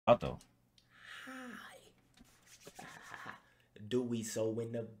though. Hi. Do we so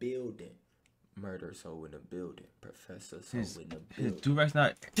in the building? Murder so in the building. Professor so in the building. His durag's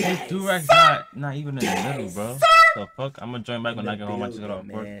not even in the middle, bro. The fuck? I'm gonna join back when I get home. I just got off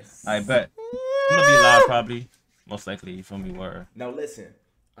work. I bet. I'm gonna be live probably. Most likely, you feel me? Word. Now listen,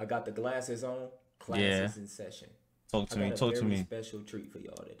 I got the glasses on. Classes in session. Talk to me. Talk to me. Special treat for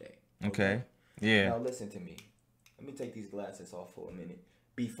y'all today. Okay. Yeah. Now listen to me. Let me take these glasses off for a minute.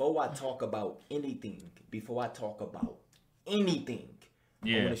 Before I talk about anything, I want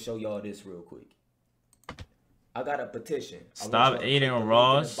to show y'all this real quick. I got a petition. Stop Adin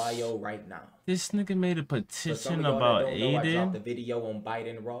Ross. Bio right now. This nigga made a petition about Adin. I dropped a video on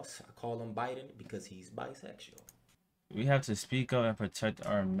Biden Ross. I call him Biden because he's bisexual. We have to speak up and protect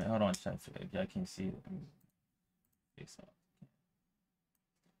our men. Hold on, chat. If y'all can see it.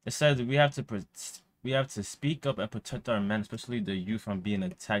 It says we have to speak up and protect our men, especially the youth, from being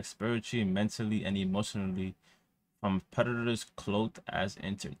attacked spiritually, mentally, and emotionally from predators cloaked as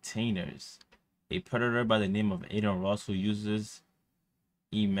entertainers. A predator by the name of Adin Ross, who uses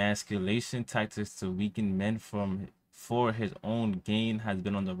emasculation tactics to weaken men for his own gain, has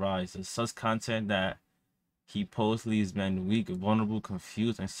been on the rise. The such content that he posts leaves men weak, vulnerable,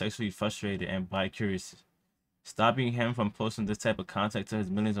 confused, and sexually frustrated and bi-curious. Stopping him from posting this type of content to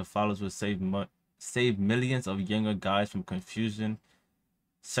his millions of followers would save millions of younger guys from confusion,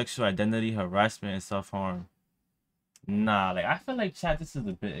 sexual identity, harassment, and self-harm. Nah, like, I feel like, chat, this is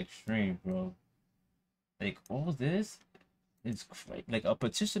a bit extreme, bro. Like, all this is crazy. Like, a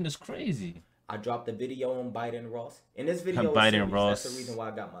petition is crazy. I dropped a video on Biden Ross. And this video Biden is serious. Ross. That's the reason why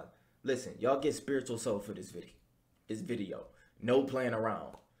I got my... Listen, y'all get spiritual soul for this video. No playing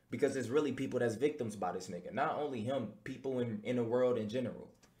around. Because there's really people that's victims by this nigga. Not only him, people in the world in general.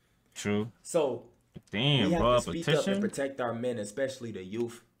 True. So, damn, we have bro, to speak petition? up and protect our men, especially the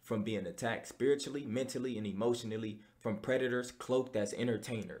youth, from being attacked spiritually, mentally, and emotionally from predators cloaked as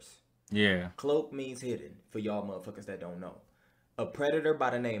entertainers. Yeah. Cloak means hidden, for y'all motherfuckers that don't know. A predator by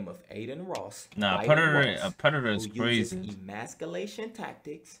the name of Adin Ross. Nah, a predator is crazy. Uses emasculation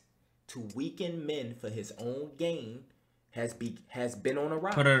tactics to weaken men for his own gain has been on a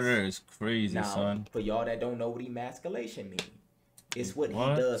rise. Predator is crazy, now, son. For y'all that don't know what emasculation means, it's what he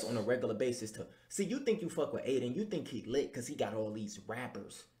does on a regular basis to... See, you think you fuck with Adin, you think he lit because he got all these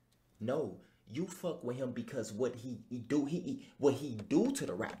rappers. No, you fuck with him because what he do to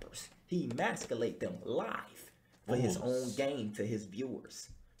the rappers. He emasculate them live for his own gain to his viewers.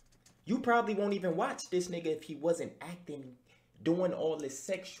 You probably won't even watch this nigga if he wasn't doing all this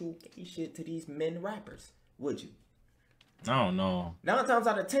sexual gay shit to these men rappers, would you? I don't know. 9 times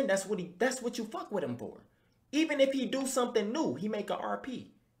out of 10, that's what you fuck with him for. Even if he do something new, he make a RP,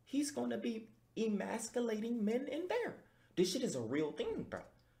 he's gonna be emasculating men in there. This shit is a real thing, bro.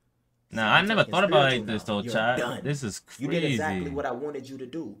 Nah, I never thought about it like this though, chat. This is crazy. You did exactly what I wanted you to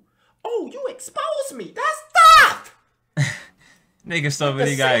do. Oh, you exposed me. That's tough. Nigga so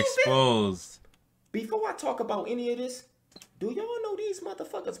really got exposed. Before I talk about any of this, do y'all know these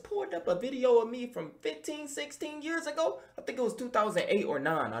motherfuckers pulled up a video of me from 15, 16 years ago? I think it was 2008 or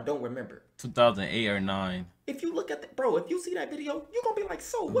 9. I don't remember. 2008 or 9. If you look at the... Bro, if you see that video, you're going to be like,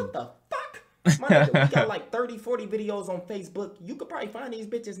 so what the fuck? My nigga, we got like 30, 40 videos on Facebook. You could probably find these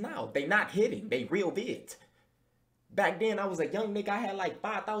bitches now. They not hidden. They real vids. Back then, I was a young nigga. I had like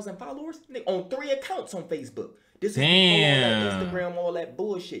 5,000 followers on 3 accounts on Facebook. This is all that Instagram, all that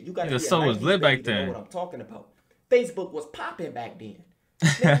bullshit. You got to be so was lit back then. Know what I'm talking about. Facebook was popping back then.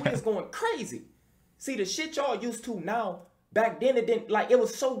 Nigga, we was going crazy. See, the shit y'all used to now, back then it didn't, like, it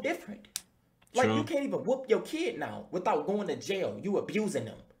was so different. Like, you can't even whoop your kid now without going to jail. You abusing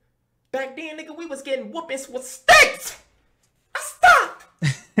them. Back then, nigga, we was getting whoopings with sticks. I stopped.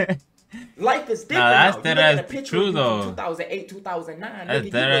 Life is different now. You looking at a picture true, though. 2008, 2009. That's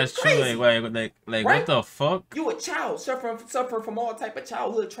nigga, that's true. Crazy. Like right? What the fuck? You a child suffering from all type of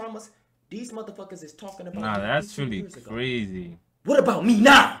childhood traumas. These motherfuckers is talking about. Nah, that's really crazy. What about me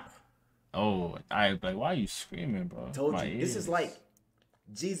now? Oh, like, why are you screaming, bro? Told you. This is like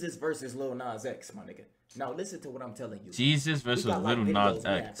Jesus versus Lil Nas X, my nigga. Now listen to what I'm telling you. Jesus versus Lil Nas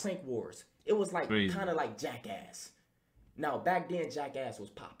X. Prank wars. It was like kind of like Jackass. Now back then, Jackass was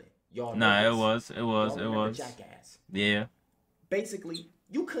popping. Y'all know this. It was. Jackass. Yeah. Basically,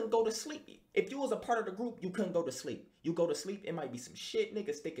 you couldn't go to sleep. If you was a part of the group, you couldn't go to sleep. You go to sleep, it might be some shit,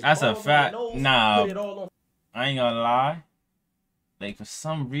 nigga, sticking. That's a fact. Nah, put it all on. I ain't gonna lie. Like, for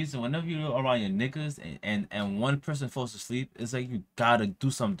some reason, whenever you're around your niggas and one person falls asleep, it's like you gotta do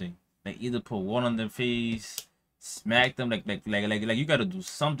something. Like, either put one on their face, smack them, like you gotta do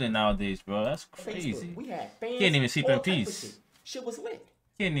something nowadays, bro. That's crazy. We had fans. Can't even sleep in peace. Shit was lit.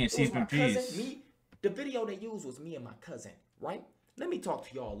 Can't even It see was my through cousin, trees. me. The video they used was me and my cousin, right? Let me talk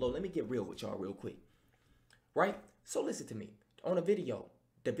to y'all, let me get real with y'all real quick, right? So listen to me. On the video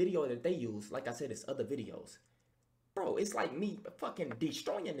that they use, like I said, it's other videos. Bro, it's like me fucking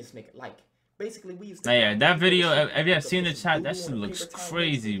destroying this nigga. Like, basically, we used to. Nah, yeah, that video. Have you nigga seen put the some chat? That doodle shit on a looks paper towel next to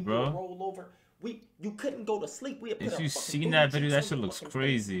crazy, you, you would bro. roll over. You couldn't go to sleep. We had put If our you fucking seen booty that video, cheeks that on shit your looks fucking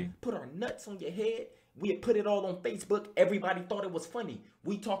crazy. face, put our nuts on your head. We had put it all on Facebook. Everybody thought it was funny.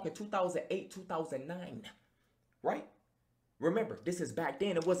 We talking 2008, 2009, right? Remember, this is back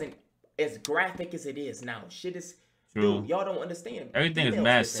then. It wasn't as graphic as it is now. Shit is, True. dude, y'all don't understand. Everything is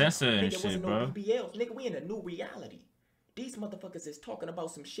mad censored and Nigga, shit, wasn't bro. no BBLs. Nigga, we in a new reality. These motherfuckers is talking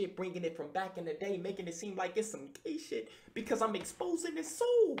about some shit, bringing it from back in the day, making it seem like it's some gay shit because I'm exposing his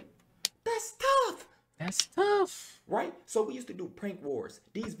soul. That's tough. That's tough. Right? So we used to do prank wars.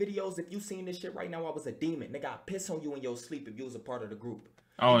 These videos, if you seen this shit right now, I was a demon. Nigga, I piss on you in your sleep if you was a part of the group.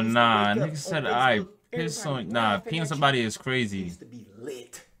 Oh, nah. Nigga said I piss on... Nah, peeing on somebody is crazy. It used to be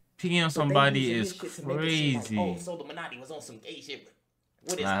lit. Peeing on somebody is crazy. Like, oh, Solluminati was on some gay shit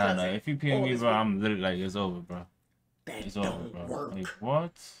with his Nah, cousin. if you pee on me, bro, I'm literally like, it's over, bro. It's over, bro. Work. Like,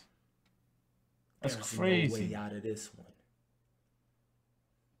 what? That's crazy. No way out of this one.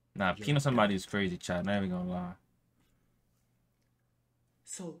 Nah, peeing on somebody is crazy, chat. Not even gonna lie.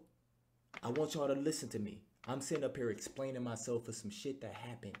 So, I want y'all to listen to me. I'm sitting up here explaining myself for some shit that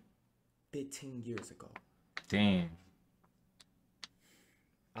happened 15 years ago. Damn.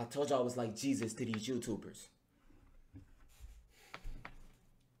 I told y'all I was like Jesus to these YouTubers.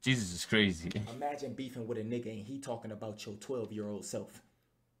 Jesus is crazy. Imagine beefing with a nigga and he talking about your 12-year-old self.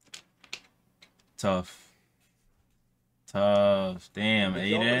 Tough. Damn, if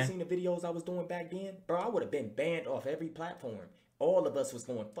y'all would Adin. have seen the videos I was doing back then, bro, I would have been banned off every platform. All of us was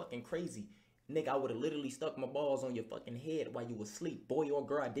going fucking crazy. Nigga, I would have literally stuck my balls on your fucking head while you was asleep. Boy or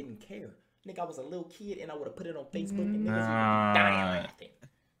girl, I didn't care. Nigga, I was a little kid and I would have put it on Facebook and niggas would be dying laughing.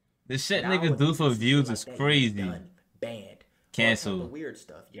 The shit niggas do for views is crazy. Banned. Cancel. Weird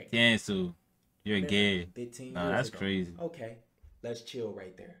stuff. Yeah. Cancel. You're gay. 15 nah, years that's ago. crazy. Okay, let's chill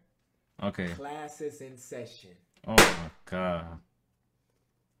right there. Okay. Classes in session. Oh my god.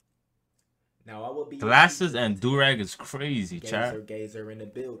 Now I will be glasses and durag is crazy, chat. Gazer in the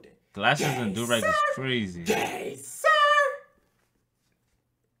building. Glasses and durag is crazy. Gazer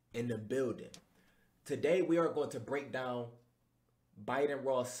in the building. Today we are going to break down Biden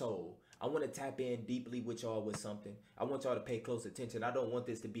Raw Soul. I want to tap in deeply with y'all with something. I want y'all to pay close attention. I don't want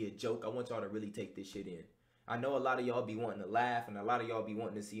this to be a joke. I want y'all to really take this shit in. I know a lot of y'all be wanting to laugh and a lot of y'all be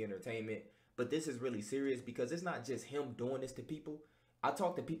wanting to see entertainment, but this is really serious because it's not just him doing this to people. I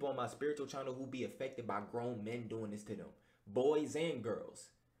talk to people on my spiritual channel who be affected by grown men doing this to them. Boys and girls.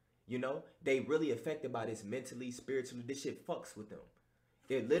 You know, they really affected by this mentally, spiritually. This shit fucks with them.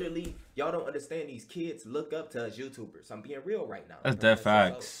 It literally, y'all don't understand, these kids look up to us YouTubers. I'm being real right now. That's dead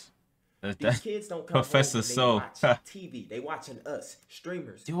facts. These kids don't come Professor home Soul. and they watch TV. They watching us,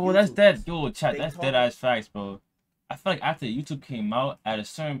 streamers. Yo, YouTubers. that's dead. Yo, chat, that's dead ass facts, bro. I feel like after YouTube came out, at a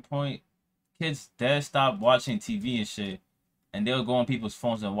certain point, kids dead stopped watching TV and shit. And they'll go on people's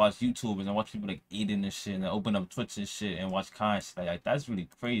phones and watch YouTubers and watch people like eating and shit and open up Twitch and shit and watch content. Like that's really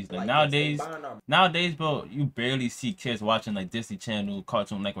crazy. Like nowadays, bro, you barely see kids watching like Disney Channel,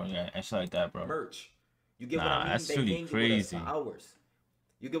 Cartoon Network, and shit like that, bro. Merch. You get what I mean? That's they really crazy. For hours.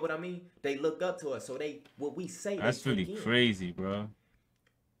 You get what I mean? They look up to us, so what we say. That's really crazy, bro.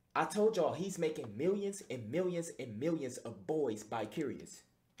 I told y'all he's making millions and millions and millions of boys bi-curious.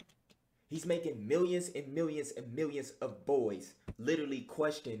 He's making millions and millions and millions of boys literally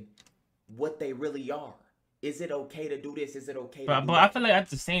question what they really are. Is it okay to do this? Is it okay to do but that? I feel like at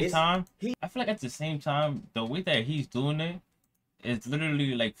the same time, the way that he's doing it is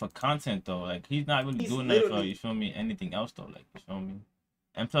literally like for content though. Like he's not really doing that for, you feel me, anything else though. Like, you feel me?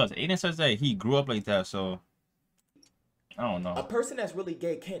 And plus, Adin says that he grew up like that, so I don't know. A person that's really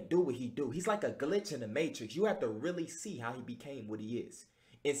gay can't do what he do. He's like a glitch in the Matrix. You have to really see how he became what he is.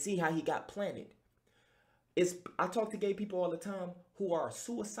 And see how he got planted. I talk to gay people all the time who are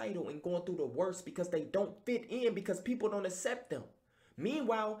suicidal and going through the worst because they don't fit in because people don't accept them.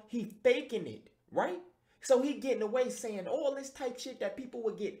 Meanwhile, he faking it, right? So he getting away saying all this type shit that people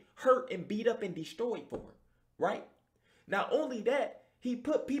would get hurt and beat up and destroyed for, right? Not only that, he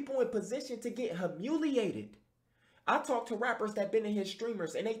put people in position to get humiliated. I talked to rappers that been in his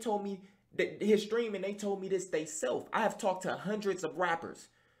streamers and they told me his stream and they told me this they self. I have talked to hundreds of rappers.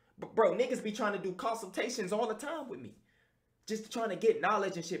 But bro, niggas be trying to do consultations all the time with me. Just trying to get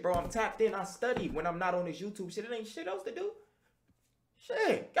knowledge and shit, bro. I'm tapped in. I study when I'm not on this YouTube shit. It ain't shit else to do.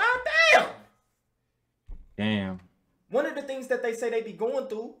 Shit. Goddamn. Damn. One of the things that they say they be going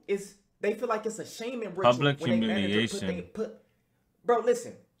through is they feel like it's a shaming ritual public when humiliation. they put. Bro,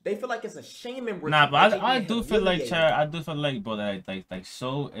 listen. They feel like it's a shaming ritual. Nah, but I do feel like, Chad, I do feel like, bro, that like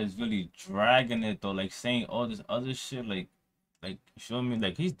So is really dragging it though, like saying all this other shit, like you feel me?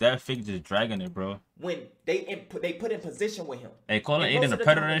 Like he's that fake, just dragging it, bro. When they put in position with him, they calling Adin a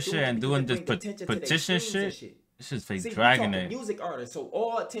predator and shit, and doing this petition shit. It's just fake dragging it. Music artists, so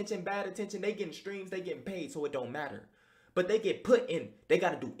all attention, bad attention, they getting streams, they getting paid, so it don't matter. But they get put in, they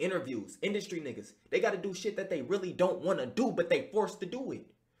gotta do interviews, industry niggas. They gotta do shit that they really don't want to do, but they forced to do it.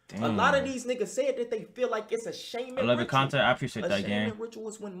 Damn. A lot of these niggas said that they feel like it's a shaming ritual. I love the content. I appreciate that, gang. A shaming ritual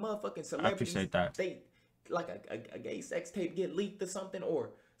is when motherfucking celebrities, I appreciate that. They like a gay sex tape get leaked or something, or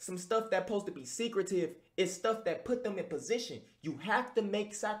some stuff that's supposed to be secretive. It's stuff that put them in position. You have to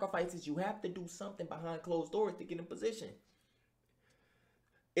make sacrifices. You have to do something behind closed doors to get in position.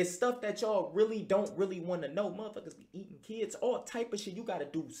 It's stuff that y'all don't really want to know. Motherfuckers be eating kids, all type of shit. You gotta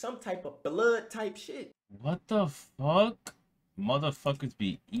do some type of blood type shit. What the fuck? Motherfuckers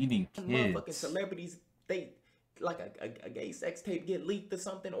be eating kids. Motherfucking celebrities, they like a gay sex tape get leaked or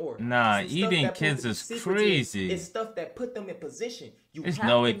something, or nah, eating kids is crazy. It's stuff that put them in position. There's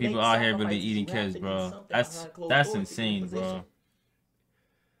no way people out here really eating kids, bro. That's insane, bro.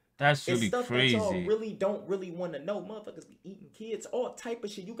 That's really stuff crazy. That y'all don't really want to know. Motherfuckers be eating kids, all type of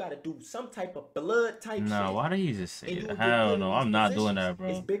shit. You gotta do some type of blood type shit. Nah, why did he just say it? Hell no, I'm not doing that, bro.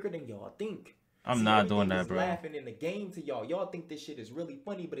 It's bigger than y'all think. I'm not doing that, bro. Laughing in the game to y'all. Y'all think this shit is really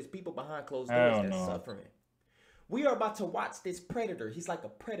funny, but it's people behind closed doors that's suffering. We are about to watch this predator. He's like a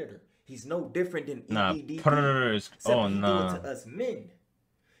predator. He's no different than EBD. Predator is do it to us men.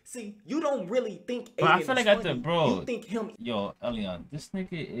 See, you don't really think. But I feel like at the bro. You think him? Yo, Elion, this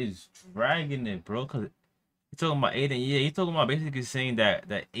nigga is dragging it, bro. Cause he talking about Adin. Yeah, he talking about basically saying that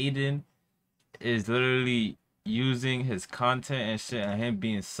Adin is literally using his content and shit and him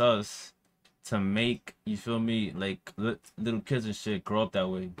being sus to make, you feel me, like little kids and shit grow up that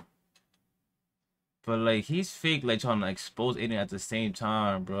way. But like he's fake, like trying to expose Adin at the same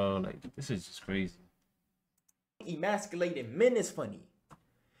time, bro. Like this is just crazy. Emasculating men is funny.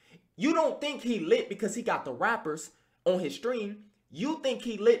 You don't think he lit because he got the rappers on his stream. You think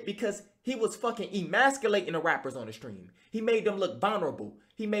he lit because he was fucking emasculating the rappers on the stream. He made them look vulnerable.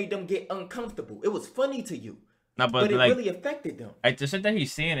 He made them get uncomfortable. It was funny to you. Nah, but it like, really affected them. Like the shit that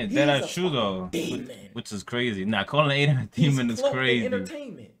he's saying is that true though. Which is crazy. Nah, calling Adin a demon is crazy.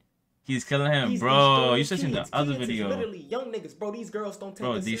 Entertainment. He's killing him, bro. You should see the other video. Literally young niggas, bro. These girls don't take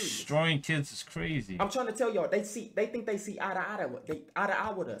it serious. Destroying kids is crazy. I'm trying to tell y'all, they think they see eye to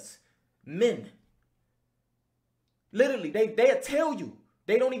eye with us. Men. Literally, they'll tell you.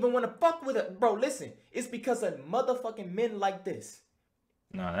 They don't even want to fuck with it. Bro, listen. It's because of motherfucking men like this.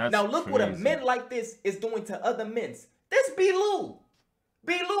 Nah, that's now look crazy. What a men like this is doing to other men. This B-Lou.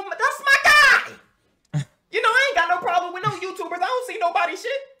 B-Lou, that's my guy. You know, I ain't got no problem with no YouTubers. I don't see nobody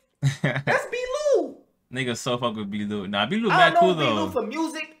shit. That's B-Lou. Niggas so fuck with B-Lou. Nah, B-Lou mad cool though. B-Lou for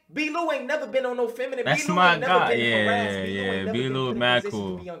music. B-Lou ain't never been on no feminine. That's my guy. Yeah. B-Lou mad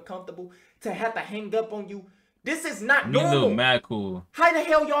cool. To be uncomfortable, to have to hang up on you. This is not normal. B-Lou mad cool. How the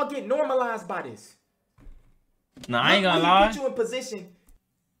hell y'all get normalized by this? Nah, I ain't gonna lie. Put you in position.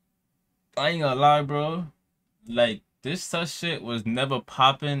 I ain't gonna lie, bro. Like this such shit was never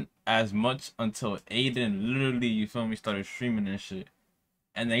popping as much until Adin literally, you feel me, started streaming and shit.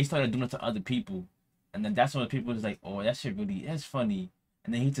 And then he started doing it to other people. And then that's when people was like, oh, that shit really is funny.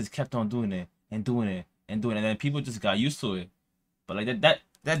 And then he just kept on doing it and doing it and doing it. And then people just got used to it. But like that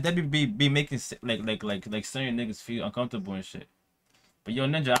be making like certain niggas feel uncomfortable and shit. But yo,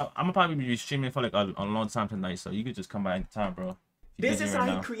 Ninja, I'm gonna probably be streaming for like a long time tonight, so you could just come by anytime, bro. This is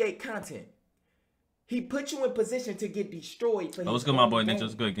how he create content. He put you in position to get destroyed. For what's good, my boy Ninja?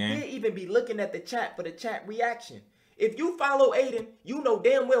 What's good, gang? He'll even be looking at the chat for the chat reaction. If you follow Adin, you know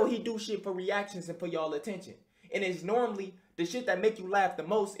damn well he do shit for reactions and for y'all attention. And it's normally the shit that make you laugh the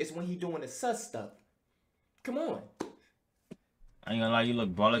most is when he doing the sus stuff. Come on. I ain't gonna lie, you look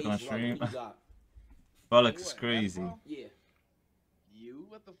brolic on stream. Brolic is crazy. Yeah. You?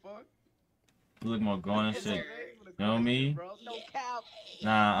 What the fuck? You look more grown and shit. You know me?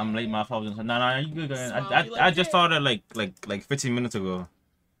 Nah, I'm late. My fault. Nah, you good, guys. I just started like 15 minutes ago.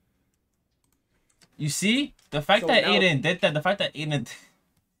 You see the fact that Adin did that. The fact that Adin,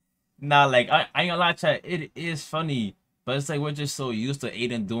 nah, like I ain't gonna lie, chat. It is funny, but it's like we're just so used to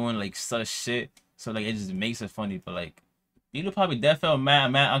Adin doing like such shit, so like it just makes it funny. But like, you probably that felt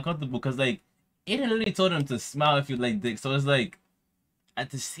mad uncomfortable because like Adin literally told him to smile if you like dick. So it's like at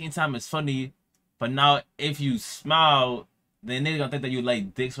the same time it's funny. But now, if you smile, then they're gonna think that you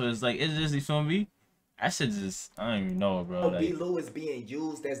like dick. So it's like, it's just, you feel me? That shit just, I don't even know, bro. Like, B. Lou is being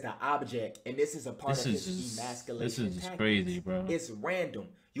used as the object, and this is a part of his emasculation. This is just tactics. crazy, bro. It's random.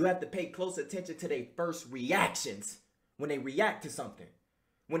 You have to pay close attention to their first reactions when they react to something.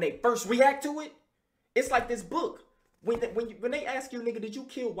 When they first react to it, it's like this book. When they ask you, nigga, did you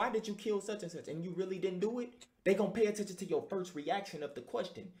kill? Why did you kill such and such? And you really didn't do it. They gonna pay attention to your first reaction of the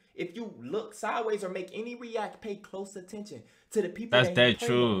question. If you look sideways or make any react, pay close attention to the people. That's that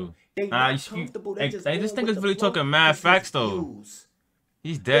true. They not comfortable. They just this going nigga's with really the flow talking mad facts though.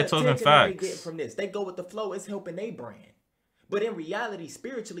 He's dead talking facts. They from this. They go with the flow. It's helping their brand. But in reality,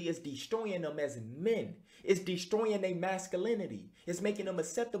 spiritually, it's destroying them as men. It's destroying their masculinity. It's making them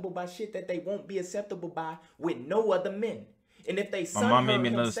acceptable by shit that they won't be acceptable by with no other men. And if they son mom heard made me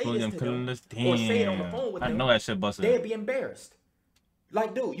him another say story. this I'm to killing them, this. or say it on the phone with I them, know that shit busted. they'd be embarrassed.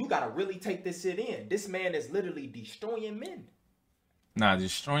 Like, dude, you gotta really take this shit in. This man is literally destroying men. Nah,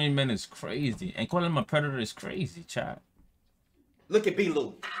 destroying men is crazy. And calling him a predator is crazy, chat. Look at B.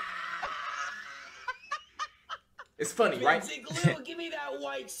 Lou. It's funny, right? Glue, give me that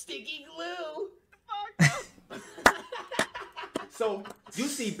white sticky glue. So you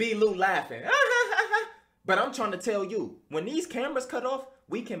see B. Lou laughing. But I'm trying to tell you, when these cameras cut off,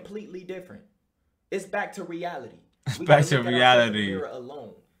 we completely different. It's back to reality. We back gotta to look at ourselves in the reality. mirror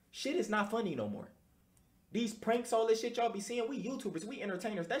alone. Shit is not funny no more. These pranks, all this shit y'all be seeing, we YouTubers, we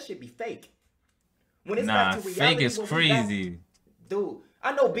entertainers, that shit be fake. When it's back to reality, fake is crazy. Dude,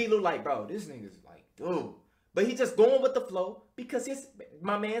 I know B. Lou like, bro, this nigga's like, dude. But he just going with the flow because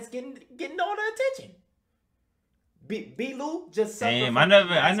my man's getting all the attention. B. Lou just damn, I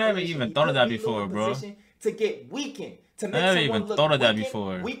never even thought of that before, bro. To get weakened, to make I never someone even look thought of that weakened,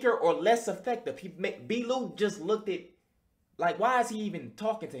 before. Weaker or less effective. B. Lou just looked at, like, why is he even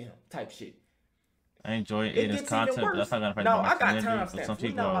talking to him? Type shit. I enjoy Aiden's content, but that's not gonna affect no, my I got community. timestamps.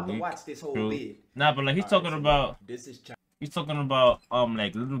 We're not about to watch this whole vid. Nah, but like he's talking about. This is. He's talking about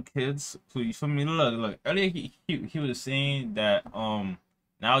like little kids who, you feel me? Look. Earlier he was saying that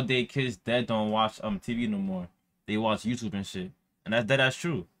nowadays kids that don't watch TV no more. They watch YouTube and shit, and that's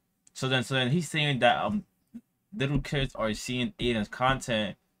true. So then he's saying that little kids are seeing Aiden's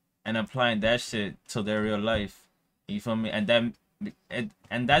content and applying that shit to their real life. You feel me? And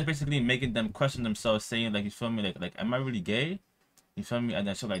that's basically making them question themselves, saying like, you feel me? Like am I really gay? You feel me? And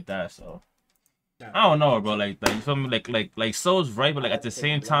then shit like that. So. I don't know, bro. Like you feel me? Like Soul's right, but like at the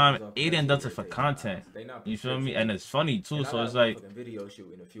same time, Aiden does it for content. You feel me? And it's funny too. So it's like,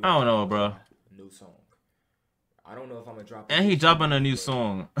 I don't know, bro. New song. I don't know if I'm gonna drop. And he dropping a new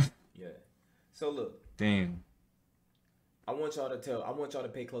song. Yeah. So look. Damn. I want y'all to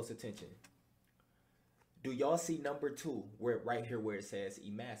pay close attention. Do y'all see number 2 right here where it says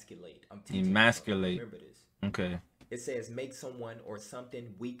emasculate? I'm teaching emasculate. Remember this. Okay. It says make someone or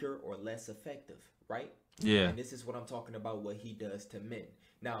something weaker or less effective, right? Yeah. And this is what I'm talking about, what he does to men.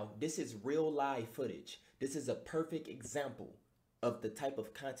 Now, this is real live footage. This is a perfect example of the type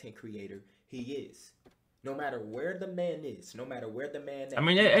of content creator he is. No matter where the man is, no matter where the man is. I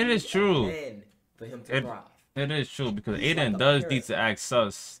mean, it is true. For him to thrive. It is true because Aiden does need to act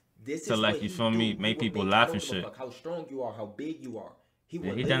sus to, like, you feel me, make people laugh and shit. How strong you are, how big you are. He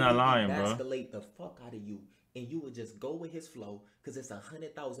will not lying, bro. emasculate the fuck out of you. And you would just go with his flow because it's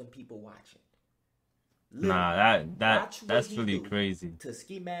 100,000 people watching. Literally, nah, that's really crazy. To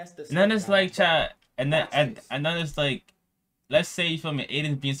ski master. And then it's like, chat, and then it's like, let's say, you feel me,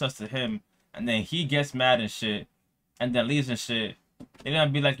 Aiden's being sus to him, and then he gets mad and shit, and then leaves and shit. They're gonna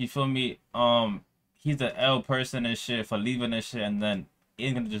be like, you feel me, he's the L person and shit for leaving and shit, and then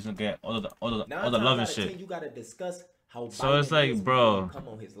Aiden's gonna just get all the love and shit. You gotta discuss. So it's like, bro,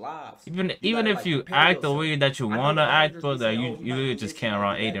 even if you act the way that you wanna act, bro, that you really just can't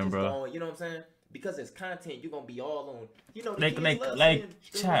around Aiden, bro. You know what I'm saying? Because it's content, you're gonna be all on. You know, like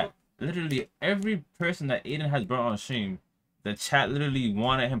chat. Literally every person that Aiden has brought on stream, the chat literally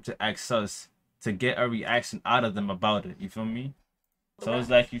wanted him to act sus to get a reaction out of them about it. You feel me? So it's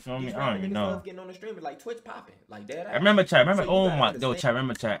like, you feel me? I don't even know. Getting on the stream, like Twitch popping, like that. I remember chat.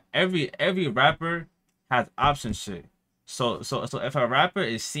 Remember chat. Every rapper has option shit. So if a rapper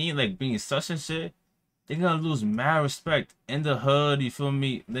is seen like being sus and shit, they're gonna lose mad respect in the hood, you feel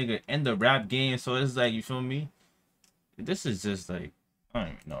me, nigga, in the rap game. So it's like, you feel me, this is just like, I don't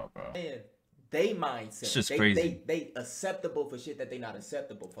even know, bro. And they mindset, it's just crazy. They acceptable for shit that they not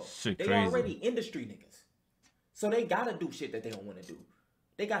acceptable for. Shit they crazy. Already industry niggas, so they gotta do shit that they don't want to do.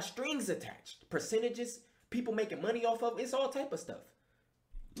 They got strings attached, percentages, people making money off of. It's all type of stuff.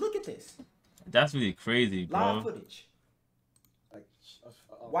 Look at this. That's really crazy, bro. Live footage.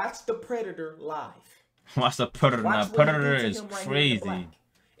 Watch the Predator live. Watch the Predator. Now, Predator is crazy.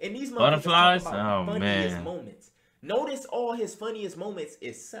 And these motherfuckers Butterflies? talk about Oh, funniest man. moments. Notice all his funniest moments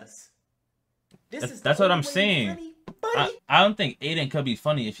is sus. That's what I'm saying. Funny, I don't think Adin could be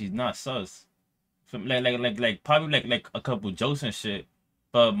funny if he's not sus. Like probably like a couple jokes and shit.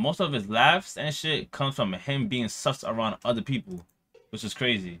 But most of his laughs and shit comes from him being sus around other people, which is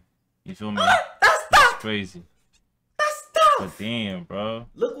crazy. You feel me? That's It's crazy. That's tough. But damn, bro.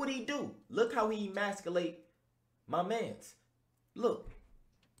 Look what he do. Look how he emasculate my mans. Look.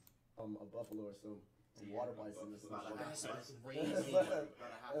 A buffalo or some water bison or something. That's crazy.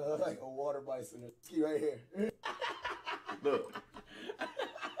 Like a water bison. Ski right here. Look.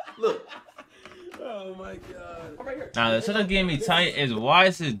 Look. Oh my god. Right here. Now the shit that gave me tight is why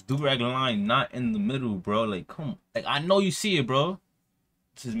is his do-rag line not in the middle, bro? Like, come on. Like, I know you see it, bro.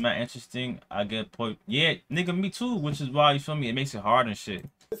 This is mad interesting. I get point. Yeah, nigga, me too. Which is why, you feel me, it makes it hard and shit.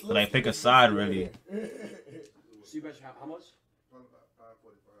 But like, pick a side, really. So you bench how much?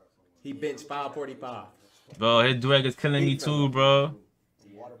 He benched 545. Bro, his do-rag is killing me too, bro.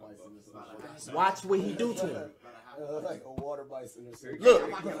 Watch what he do to him. Like a water bison or something.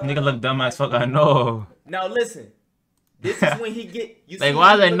 Look. Nigga look dumb as fuck, I know. Now listen. This is when he get. You Like, see why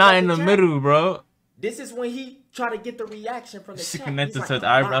how are he they look not at in the chat? middle, bro? This is when he try to get the reaction from the She chat. connected He's to like, the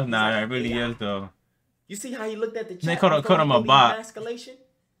eyebrows. he's Nah, like, it really yeah. is, though. You see how he looked at the chat? They called before him he a go to bot. emasculation?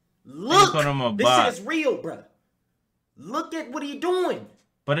 Look, called him a this bot. shit is real, bro. Look at what he doing.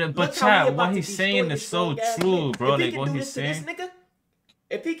 But Look how he chat, about what to he's destroy saying this is so strong-ass true, nigga. bro. If he Like, can what do he's this to this saying. nigga,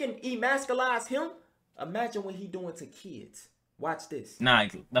 if he can emasculize him, imagine what he doing to kids. Watch this. Nah,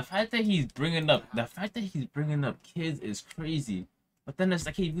 the fact that he's bringing up kids is crazy. But then it's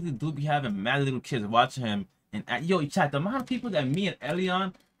like he really do be having mad little kids watching him. And yo, chat, the amount of people that me and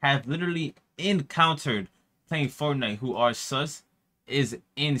Elion have literally encountered playing Fortnite who are sus is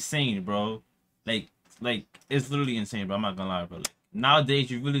insane, bro. Like it's literally insane, bro. I'm not gonna lie, bro. Like, nowadays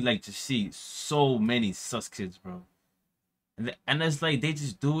you really like to see so many sus kids, bro. And it's like they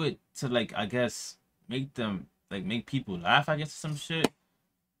just do it to, like, I guess make them, like, make people laugh, I guess, or some shit.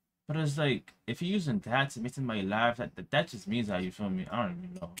 But it's like, if you're using that to make somebody laugh, that just means that, you feel me? I don't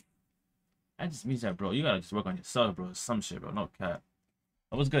even know. That just means that, bro, you gotta just work on yourself, bro. Some shit, bro. No cap.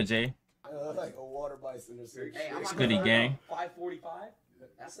 That was good, Jay. Like a water bison or something. Hey, I'm It's not goody gonna gang. 545?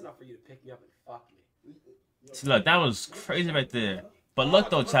 That's enough for you to pick me up and fuck me. See, look, that was crazy right there. But look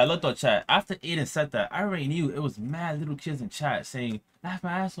though, chat. After Adin said that, I already knew it was mad little kids in chat saying, laugh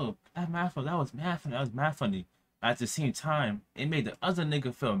my ass off, that was mad funny. At the same time, it made the other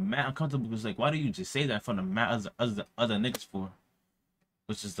nigga feel mad uncomfortable because, like, why do you just say that in front of mad other niggas for?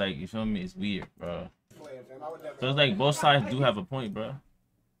 Which is like, you feel me? It's weird, bro. So it's like both sides do have a point, bro.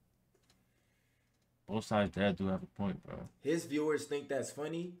 Both sides there do have a point, bro. His viewers think that's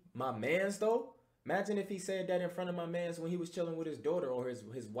funny. My mans though. Imagine if he said that in front of my mans when he was chilling with his daughter or his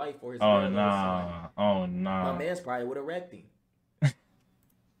wife or his Oh girl or his son. nah. Oh nah. My man's probably would have wrecked him.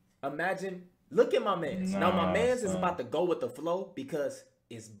 Imagine, look at my man's. Now my Nah, man's is son. about to go with the flow because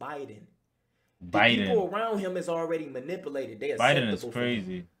it's Biden. The Biden. people around him is already manipulated. They Biden is acceptable for him.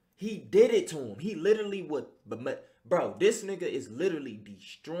 crazy. He did it to him. He literally would. But bro, this nigga is literally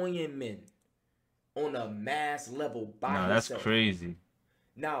destroying men on a mass level by Nah, that's himself. crazy.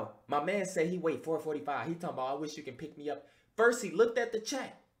 Now, my man said he weighed 445. He talking about, I wish you can pick me up. First, he looked at the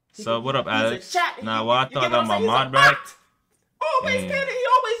chat. So what up, he's a Alex? chat. Nah, You- well, I you thought I get got what my I'm saying? He's a mod back. bot. Always Damn. petty. He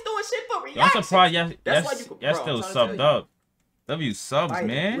always doing shit for Yo, I'm reactions. surprised y'all That's why you- y'all bro, still I'm trying to subbed tell you. up. W subs, Biden,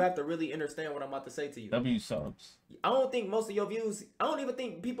 man. you have to really understand what I'm about to say to you. W subs. I don't think most of your views, I don't even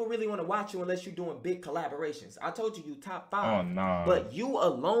think people really want to watch you unless you're doing big collaborations. I told you top 5. Oh nah. But you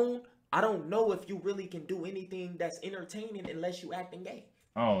alone, I don't know if you really can do anything that's entertaining unless you acting gay.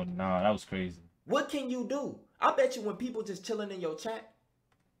 Oh nah, that was crazy. What can you do? I bet you when people just chilling in your chat,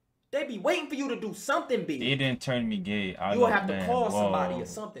 they be waiting for you to do something big. They didn't turn me gay. I You will know, have to man. call Whoa. somebody or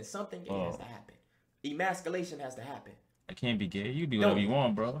something. Something gay has Whoa. to happen. Emasculation has to happen. I can't be gay. You do whatever Dude. you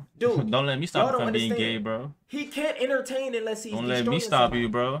want, bro. Dude, Don't let me y'all stop you don't from being understand. gay, bro. He can't entertain unless he's Don't let me destroying stop somebody. you,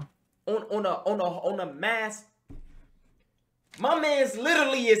 bro. On a mass. My man's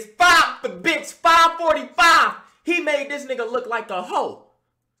literally is 545. He made this nigga look like a hoe.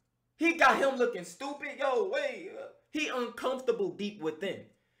 He got him looking stupid. Yo, wait. He uncomfortable deep within.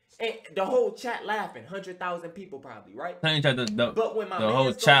 And the whole chat laughing. 100,000 people probably, right? Telling you that But when my the whole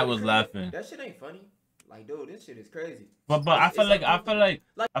mans go chat to was crib, laughing. That shit ain't funny. Like, dude, this shit is crazy. But I It's feel like uncomfortable.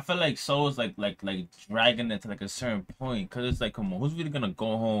 I feel like Soul's like dragging it to like a certain point, cause it's like, come on, who's really gonna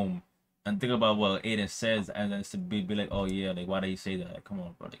go home and think about what Adin says and then to be like, oh yeah, like why did he say that? Like, come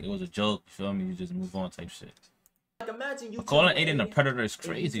on, bro, like, it was a joke. You feel me? You just move on type shit. Like, imagine you But calling chilling with Adin a Adin, predator is and he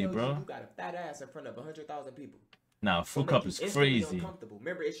crazy, tells you bro. You got a fat ass in front of 100,000 people. Nah, Fruit Cup is crazy. Uncomfortable.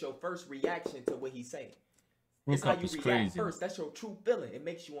 Remember, it's your first reaction to what he say. Fruit It's how Cup you is react crazy. first. That's your true feeling. It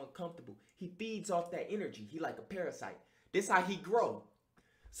makes you uncomfortable. He feeds off that energy. He like a parasite. This how he grow.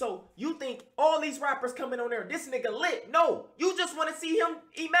 So you think all these rappers coming on there, this nigga lit? No, you just want to see him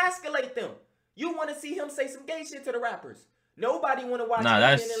emasculate them. You want to see him say some gay shit to the rappers. Nobody want to watch. Nah,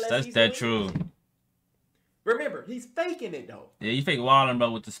 that's that true. Remember, he's faking it though. Yeah, you fake wildin', bro,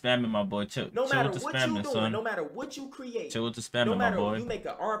 with the spamming, my boy. Chill No matter with the what spamming, you doing, son. no matter what you create, Chill with the spamming, no matter my boy. you make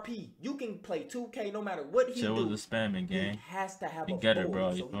an RP, you can play 2K. No matter what he Chill do, with the spamming, gang. he has to have You a get it, fold bro.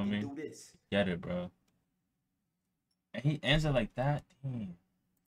 so You he feel can me? do this. Get it, bro. And he answered like that. Damn.